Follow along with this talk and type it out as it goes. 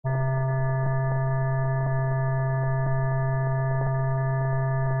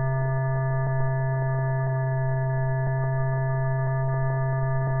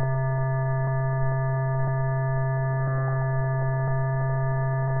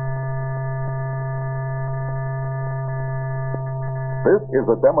This is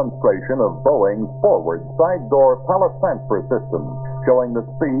a demonstration of Boeing's forward side door pallet transfer system, showing the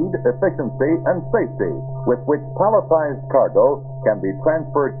speed, efficiency, and safety with which palletized cargo can be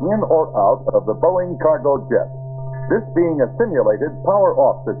transferred in or out of the Boeing cargo jet. This being a simulated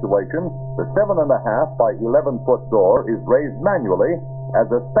power-off situation, the 7.5 by 11-foot door is raised manually as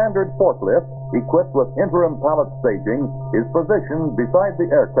a standard forklift equipped with interim pallet staging is positioned beside the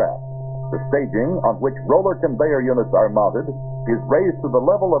aircraft. The staging, on which roller conveyor units are mounted, is raised to the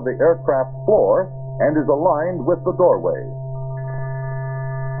level of the aircraft floor and is aligned with the doorway.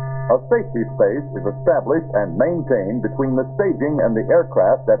 A safety space is established and maintained between the staging and the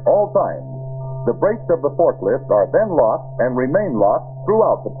aircraft at all times. The brakes of the forklift are then locked and remain locked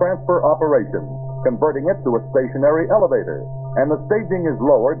throughout the transfer operation, converting it to a stationary elevator, and the staging is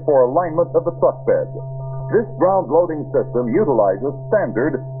lowered for alignment of the truck bed. This ground loading system utilizes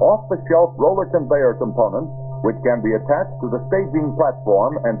standard off-the-shelf roller conveyor components which can be attached to the staging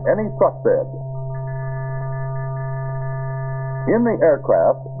platform and any truck bed. In the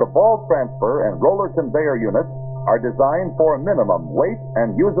aircraft, the ball transfer and roller conveyor units are designed for minimum weight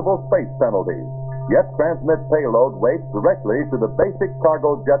and usable space penalties, yet transmit payload weight directly to the basic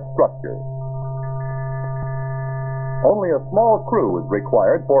cargo jet structure. Only a small crew is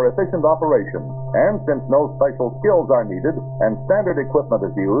required for efficient operation, and since no special skills are needed and standard equipment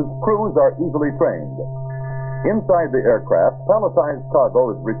is used, crews are easily trained. Inside the aircraft, palletized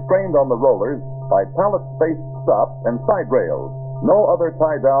cargo is restrained on the rollers by pallet-spaced stops and side rails. No other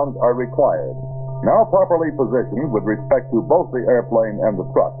tie-downs are required. Now properly positioned with respect to both the airplane and the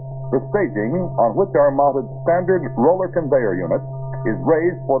truck, the staging, on which are mounted standard roller conveyor units, is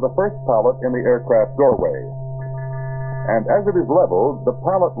raised for the first pallet in the aircraft doorway. And as it is leveled, the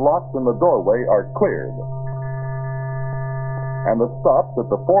pallet locks in the doorway are cleared, and the stops at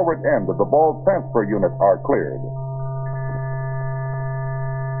the forward end of the ball transfer unit are cleared.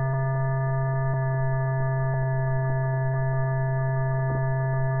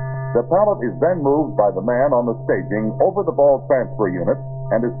 The pallet is then moved by the man on the staging over the ball transfer unit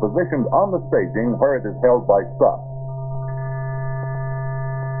and is positioned on the staging where it is held by stops.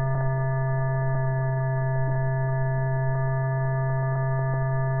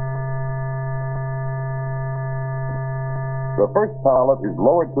 The first pallet is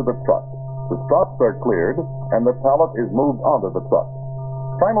lowered to the truck. The stops are cleared, and the pallet is moved onto the truck.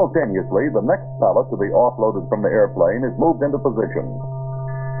 Simultaneously, the next pallet to be offloaded from the airplane is moved into position.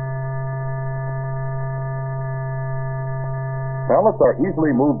 Pallets are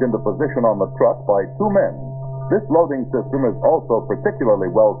easily moved into position on the truck by two men. This loading system is also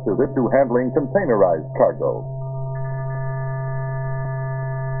particularly well suited to handling containerized cargo.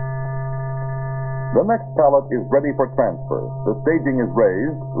 The next pallet is ready for transfer. The staging is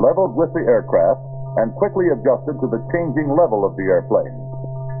raised, leveled with the aircraft, and quickly adjusted to the changing level of the airplane.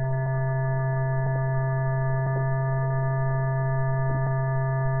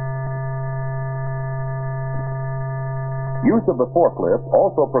 Use of the forklift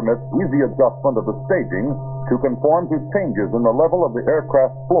also permits easy adjustment of the staging to conform to changes in the level of the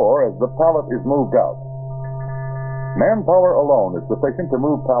aircraft floor as the pallet is moved out. Manpower alone is sufficient to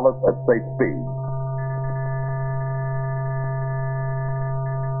move pallets at safe speed.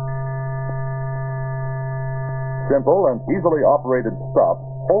 Simple and easily operated stops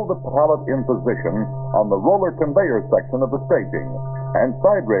hold the pallet in position on the roller conveyor section of the staging, and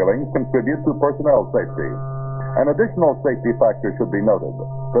side railings contribute to personnel safety. An additional safety factor should be noted.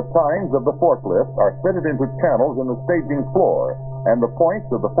 The tines of the forklift are fitted into channels in the staging floor, and the points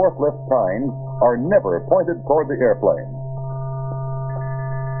of the forklift tines are never pointed toward the airplane.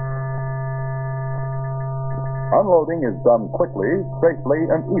 Unloading is done quickly, safely,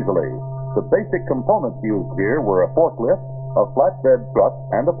 and easily. The basic components used here were a forklift, a flatbed truck,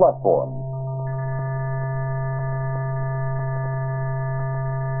 and a platform.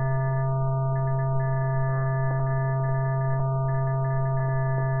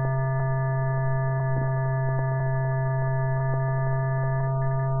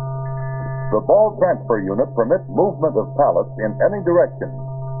 The ball transfer unit permits movement of pallets in any direction.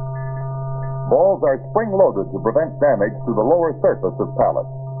 Balls are spring-loaded to prevent damage to the lower surface of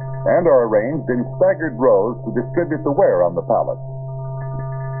pallets, and are arranged in staggered rows to distribute the wear on the pallet.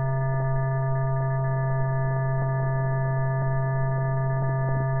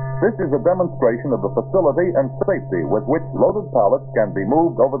 This is a demonstration of the facility and safety with which loaded pallets can be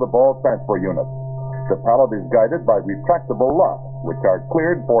moved over the ball transfer unit. The pallet is guided by retractable locks, which are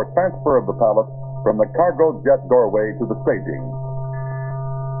cleared for transfer of the pallet from the cargo jet doorway to the staging.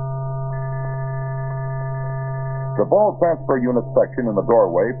 The ball transfer unit section in the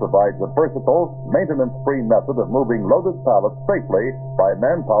doorway provides a versatile, maintenance-free method of moving loaded pallets safely by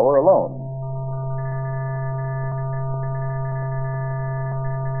manpower alone.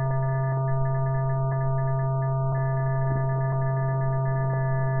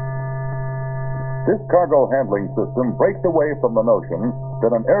 This cargo handling system breaks away from the notion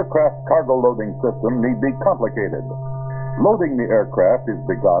that an aircraft cargo loading system need be complicated. Loading the aircraft is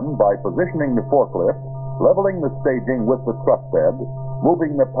begun by positioning the forklift, leveling the staging with the truck bed,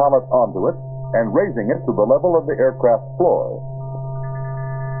 moving the pallet onto it, and raising it to the level of the aircraft floor.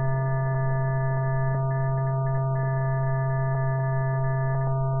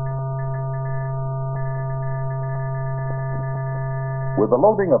 With the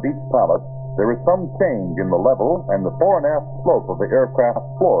loading of each pallet, there is some change in the level and the fore and aft slope of the aircraft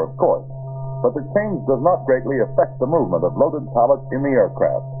floor, of course, but the change does not greatly affect the movement of loaded pallets in the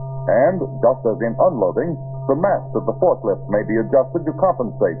aircraft, and, just as in unloading, the mast of the forklift may be adjusted to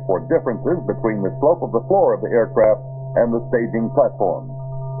compensate for differences between the slope of the floor of the aircraft and the staging platform.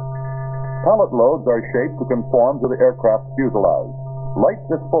 Pallet loads are shaped to conform to the aircraft's fuselage. Light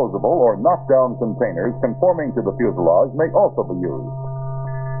disposable or knockdown containers conforming to the fuselage may also be used.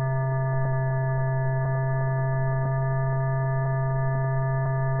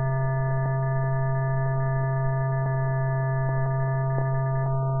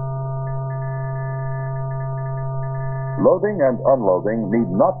 Loading and unloading need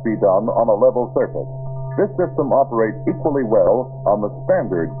not be done on a level surface. This system operates equally well on the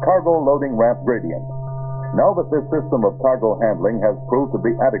standard cargo loading ramp gradient. Now that this system of cargo handling has proved to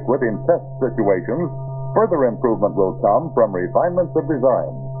be adequate in test situations, further improvement will come from refinements of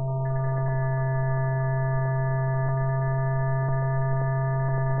design.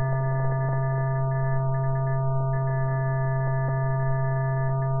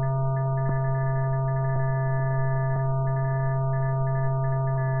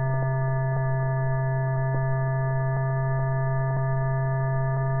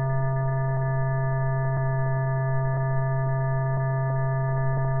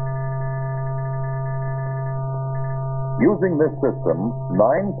 Using this system,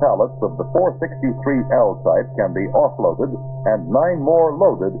 9 pallets of the 463L type can be offloaded and 9 more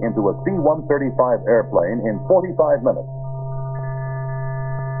loaded into a C-135 airplane in 45 minutes.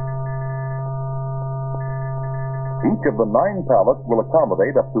 Each of the 9 pallets will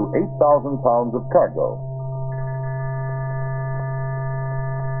accommodate up to 8,000 pounds of cargo.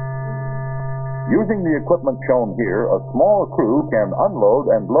 Using the equipment shown here, a small crew can unload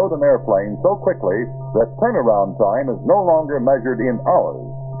and load an airplane so quickly that turnaround time is no longer measured in hours.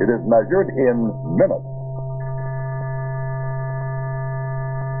 It is measured in minutes.